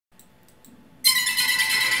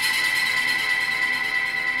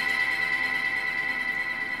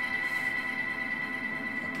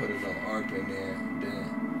jump in there, then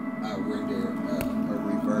I render a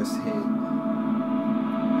reverse hit.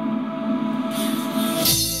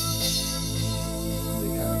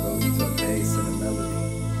 It kind of goes into a bass and a melody.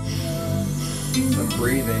 Some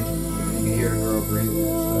breathing, you can hear the girl breathing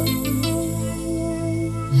and stuff.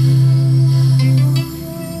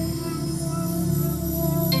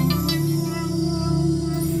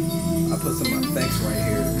 I put some effects right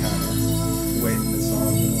here to kind of wave the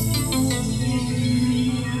song up.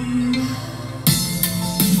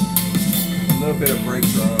 A little bit of break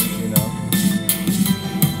drums, you know.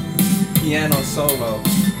 Piano solo.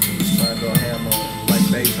 Trying to go ham on it, like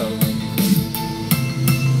Beethoven.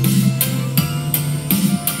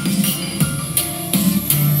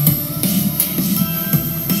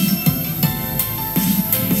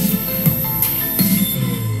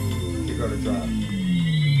 Here go the drop.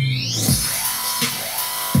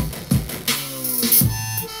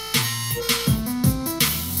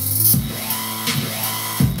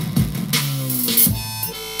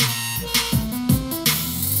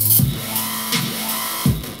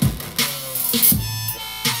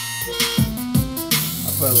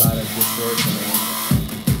 Put a lot of distortion in it.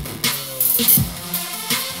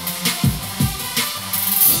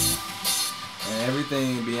 And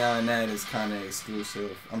everything beyond that is kind of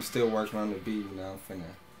exclusive. I'm still working on the beat, you know. I'm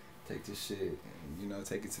finna take this shit and, you know,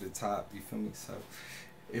 take it to the top, you feel me? So,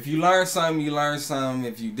 if you learn something, you learn something.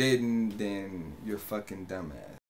 If you didn't, then you're fucking dumbass.